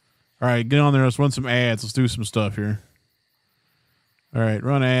 All right, get on there. Let's run some ads. Let's do some stuff here. All right,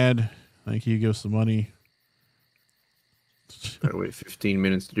 run ad. Thank you. Give us the money. Gotta wait 15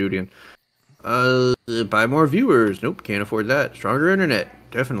 minutes to do it again. Buy more viewers. Nope, can't afford that. Stronger internet.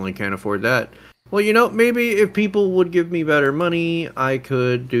 Definitely can't afford that. Well, you know, maybe if people would give me better money, I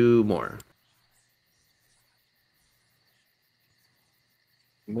could do more.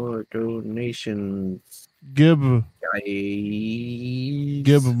 More donations. Give Guys.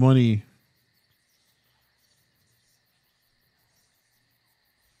 money.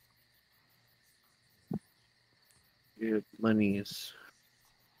 Give monies.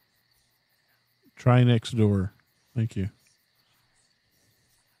 Try next door. Thank you.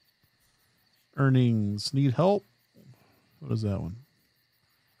 Earnings. Need help? What is that one?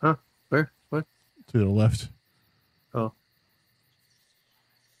 Huh? Where? What? To the left. Oh.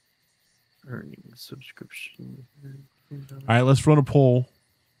 Earnings, subscription. All right, let's run a poll.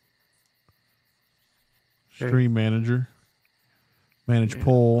 Okay. Stream manager. Manage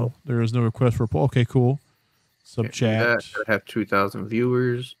poll. There is no request for a poll. Okay, cool. Sub chat. I have 2,000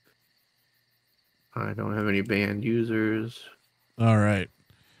 viewers. I don't have any banned users. All right.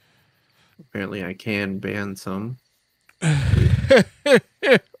 Apparently, I can ban some.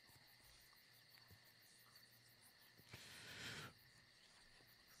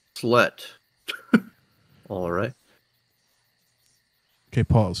 Slut. All right. Okay,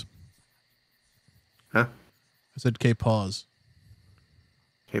 pause. Huh? I said K pause.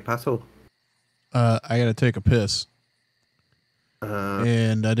 Que paso? I gotta take a piss.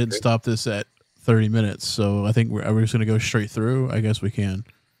 And I didn't stop this at 30 minutes, so I think we're just gonna go straight through. I guess we can.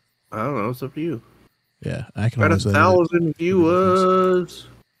 I don't know. It's up to you. Yeah, I can Got always edit 1,000 viewers.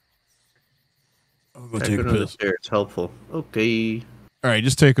 I'll go take a piss. It's helpful. Okay. All right,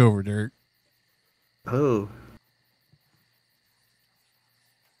 just take over, Derek. Oh.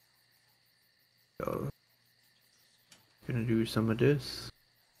 So, gonna do some of this.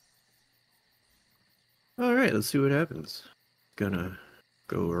 All right, let's see what happens. Gonna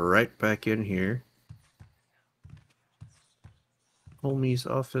go right back in here. Homie's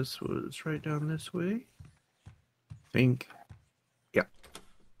office was right down this way. Think. Yeah.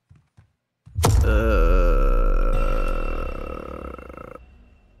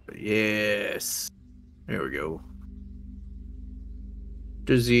 Yes. There we go.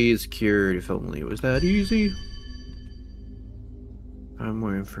 Disease cured, if only it was that easy.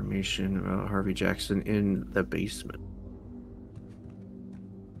 More information about Harvey Jackson in the basement.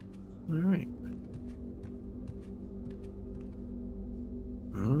 All right.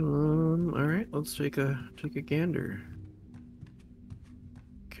 All right. Let's take a gander.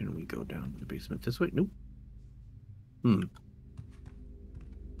 Can we go down to the basement this way? Nope.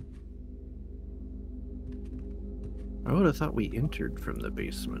 I would have thought we entered from the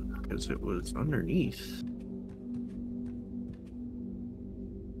basement because it was underneath.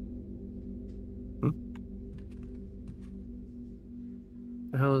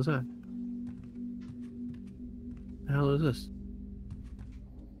 The hell is that? The hell is this?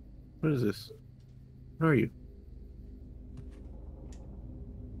 What is this? What are you?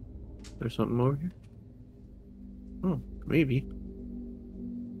 There's something over here? Oh, maybe.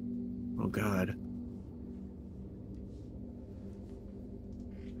 Oh God.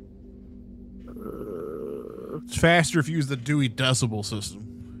 It's faster if you use the Dewey Decibel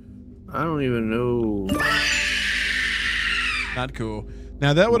system. I don't even know. Not cool.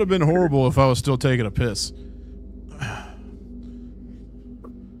 Now that would have been horrible if I was still taking a piss.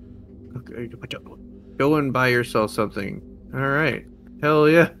 Okay, go and buy yourself something. All right. Hell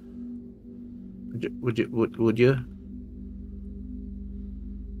yeah. Would you?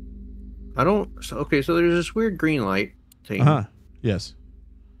 I don't. Okay, so there's this weird green light thing. Yes.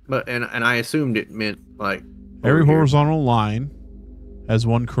 But and I assumed it meant like every horizontal line has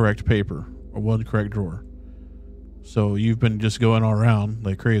one correct paper or one correct drawer. So you've been just going all around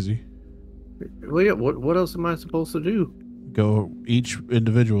like crazy. Well, yeah. What else am I supposed to do? Go each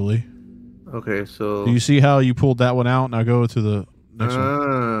individually. Okay, so do you see how you pulled that one out? Now go to the next one.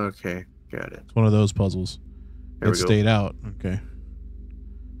 Okay, got it. It's one of those puzzles. It stayed out. Okay.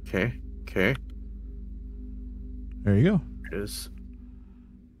 Okay. There you go. It is.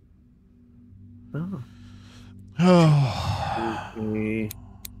 Oh. Okay.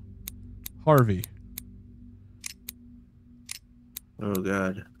 Harvey. Oh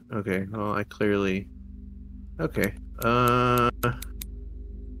God. Okay. Well, I clearly. Okay.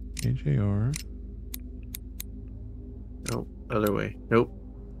 AJR. Nope. Other way. Nope.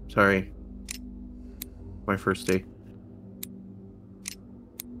 Sorry. My first day.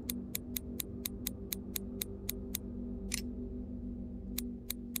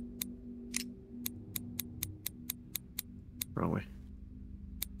 Wrong way.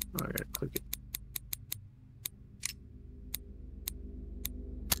 Oh, I gotta click it.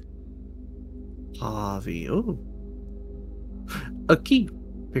 Javi. Oh. A key.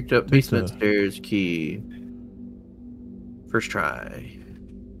 Picked up basement stairs key. First try.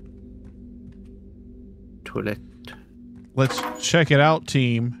 Toilet. Let's check it out,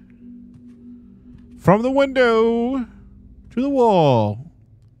 team. From the window to the wall.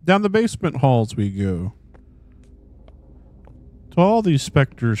 Down the basement halls we go. To all these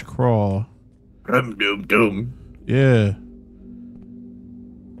specters crawl. Dum dum dum. Yeah.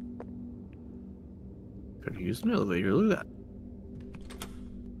 Could use an elevator. Look at that.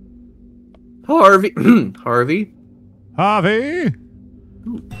 Harvey. Harvey. Harvey.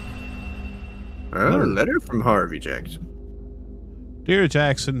 A letter from Harvey Jackson. Dear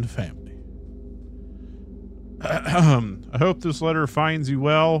Jackson family, I hope this letter finds you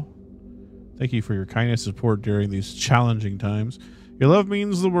well. Thank you for your kindness and support during these challenging times. Your love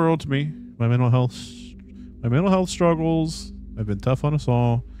means the world to me. My mental health struggles have been tough on us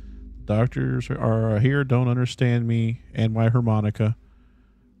all. Doctors are here, don't understand me and my harmonica.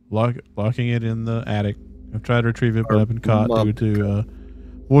 Locking it in the attic. I've tried to retrieve it, but I've been caught due to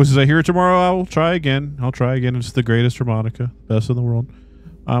voices I hear. Tomorrow I will try again. I'll try again. It's the greatest harmonica, best in the world.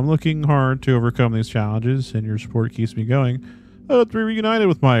 I'm looking hard to overcome these challenges, and your support keeps me going. I hope to be reunited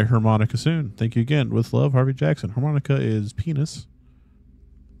with my harmonica soon. Thank you again. With love, Harvey Jackson. Harmonica is penis.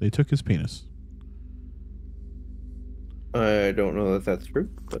 They took his penis. I don't know if that's true,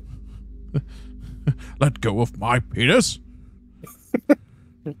 but let go of my penis.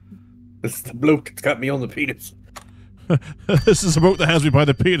 This is the bloke that's got me on the penis. This is a boat that has me by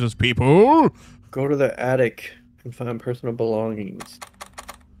the penis, people. Go to the attic and find personal belongings.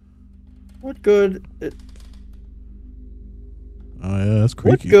 What good? Oh yeah, that's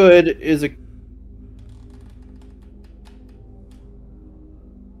creepy. What good is a?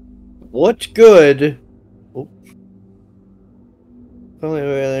 What good? Oh. Only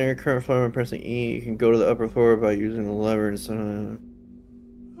way in your current floor and pressing E, you can go to the upper floor by using the lever and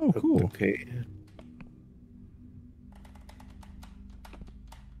Oh, cool. Okay.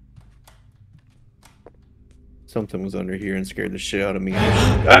 Something was under here and scared the shit out of me.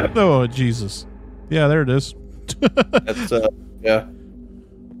 Oh, Jesus. Yeah, there it is. That's, yeah.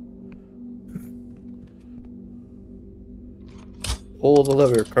 Pull the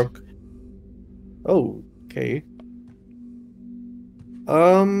lever, crunk. Oh, okay.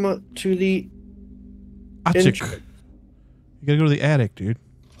 To the... Attic. You gotta go to the attic, dude.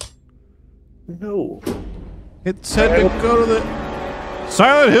 No. It said to go to the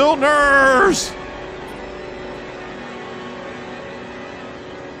Silent Hill nurse.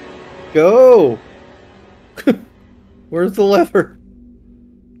 Go. Where's the lever?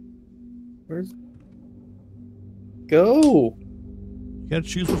 Where's... Go. You gotta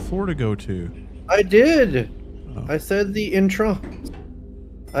choose what floor to go to. I did. Oh. I said the intro.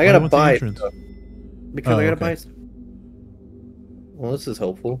 I gotta buy it. Because I gotta buy stuff. Well, this is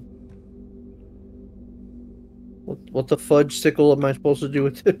helpful. What the fudge sickle am I supposed to do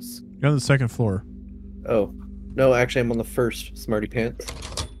with this? You're on the second floor. Oh. No, actually I'm on the first, smarty pants.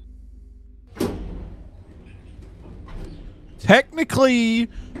 Technically,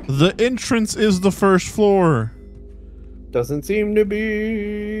 the entrance is the first floor. Doesn't seem to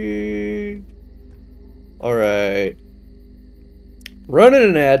be. Alright. Running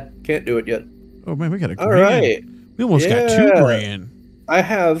an ad. Can't do it yet. Oh man, we got a grand. Alright. We almost got $2,000. I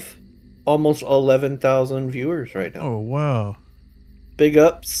have almost 11,000 viewers right now. Oh wow. Big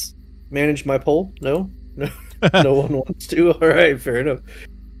ups. Manage my poll? No? No, no one wants to? Alright, fair enough.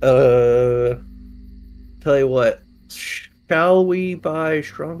 Tell you what. Shall we buy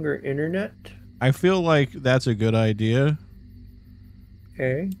stronger internet? I feel like that's a good idea.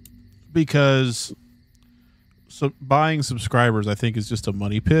 Okay. Because buying subscribers, I think, is just a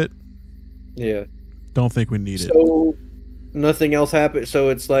money pit. Yeah. Don't think we need it. So nothing else happened. So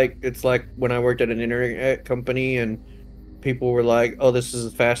it's like when I worked at an internet company and people were like, "Oh, this is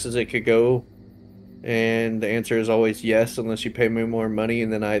as fast as it could go," and the answer is always yes, unless you pay me more money.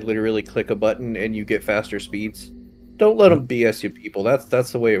 And then I literally click a button and you get faster speeds. Don't let them BS you, people.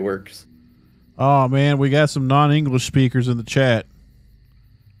 That's the way it works. Oh man, we got some non-English speakers in the chat.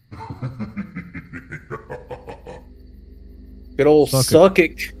 Good old suck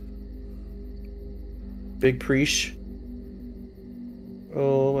it. Big preach.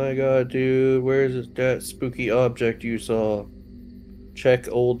 Oh my god, dude. Where's that spooky object you saw? Check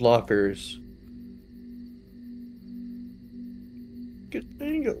old lockers.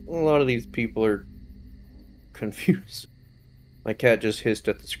 A lot of these people are confused. My cat just hissed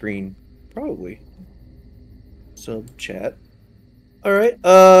at the screen. Probably. Sub chat. Alright,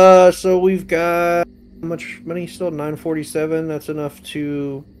 so we've got how much money still? 947. That's enough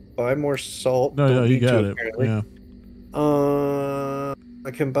to buy more salt. No, you got it. Apparently. Yeah. I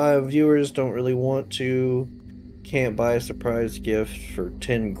can buy viewers, don't really want to. Can't buy a surprise gift for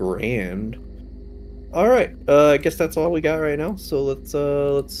 10 grand. Alright, I guess that's all we got right now. So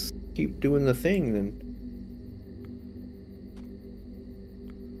let's keep doing the thing then.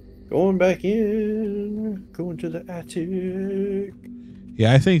 Going back in, going to the attic.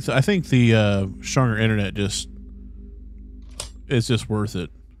 Yeah, I think the stronger internet it's just worth it.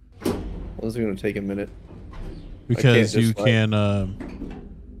 Well, this is gonna take a minute because you can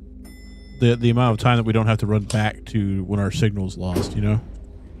the amount of time that we don't have to run back to when our signal's lost, you know?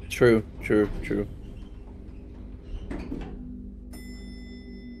 True.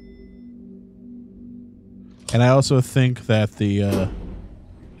 And I also think that the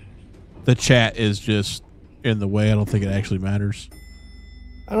chat is just in the way. I don't think it actually matters.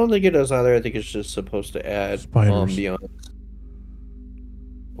 I don't think it does either. I think it's just supposed to add Spiders. ambiance.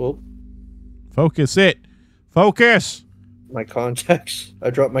 Well, Focus it. Focus. my contacts. I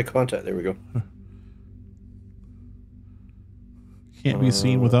dropped my contact. There we go. Can't be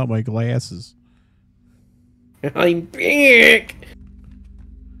seen without my glasses. I'm back.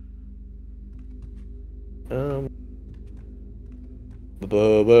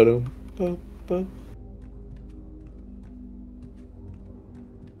 Ba-ba-dum-ba-ba.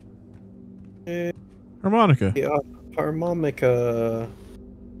 Harmonica. Yeah, harmonica.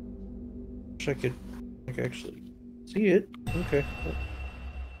 Wish I could actually see it. Okay.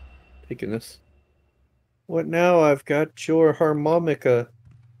 Taking this. What now? I've got your harmonica.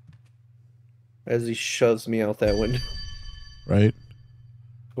 As he shoves me out that window. Right.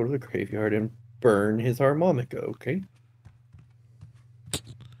 Go to the graveyard and burn his harmonica, okay? I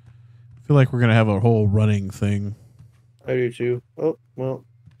feel like we're going to have a whole running thing. I do too. Oh, well,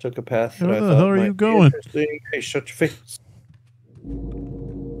 took a path that Where I the thought hell are might you be going? interesting. Hey, shut your face.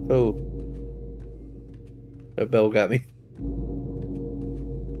 Oh. That bell got me.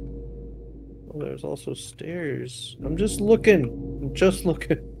 Oh, there's also stairs. I'm just looking. I'm just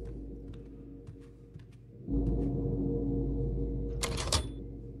looking.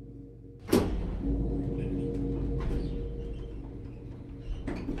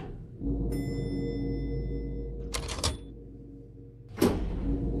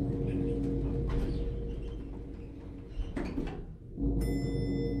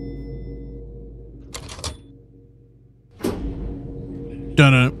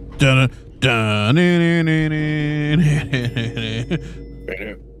 Dun dun dun.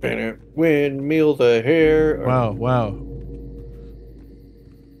 Windmill the hair. Wow.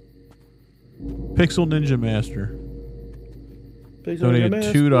 Pixel Ninja Master donated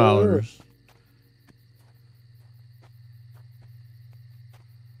 $2.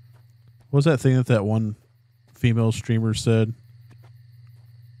 What was that thing that one female streamer said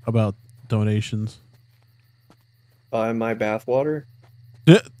about donations? Buy my bathwater.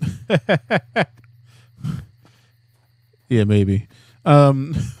 Yeah, maybe.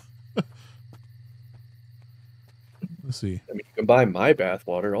 Let's see. I mean, you can buy my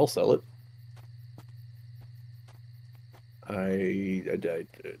bathwater. I'll sell it.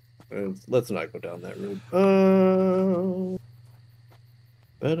 Let's not go down that road. Oh.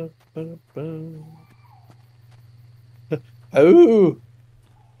 Oop.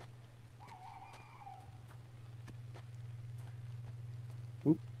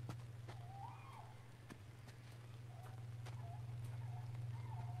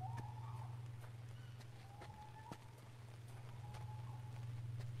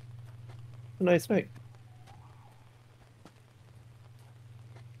 A nice night.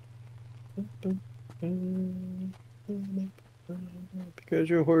 Because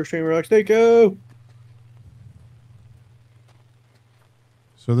you're a horror streamer, rocks. Thank you.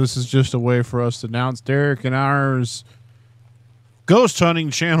 So this is just a way for us to announce Derek and ours ghost hunting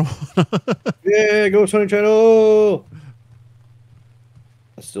channel. Yeah, ghost hunting channel.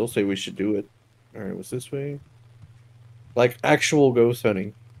 I still say we should do it. All right, what's this way? Like actual ghost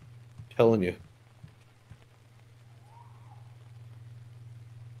hunting. Telling you.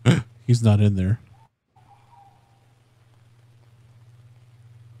 He's not in there.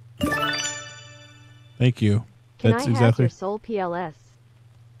 Thank you. Can That's I have exactly your soul PLS?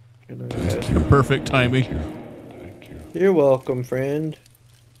 Can I ask- perfect timing. You're welcome, friend.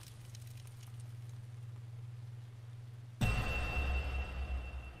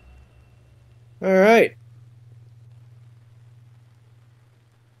 All right.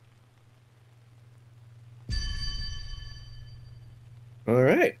 All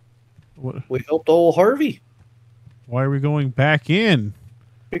right. What? We helped old Harvey Why are we going back in?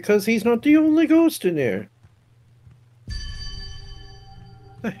 because he's not the only ghost in there.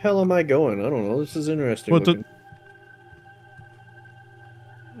 The hell am I going? I don't know. This is interesting. What the- looking.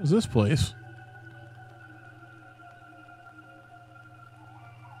 What is this place?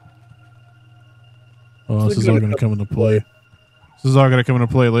 Oh, this is all going to come into play. This is all going to come into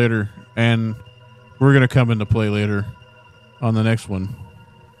play later. And we're going to come into play later on the next one.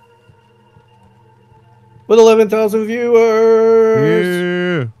 With 11,000 viewers.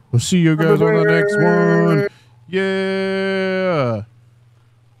 Yeah. We'll see you guys on the next one. Yeah.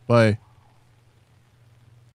 Bye.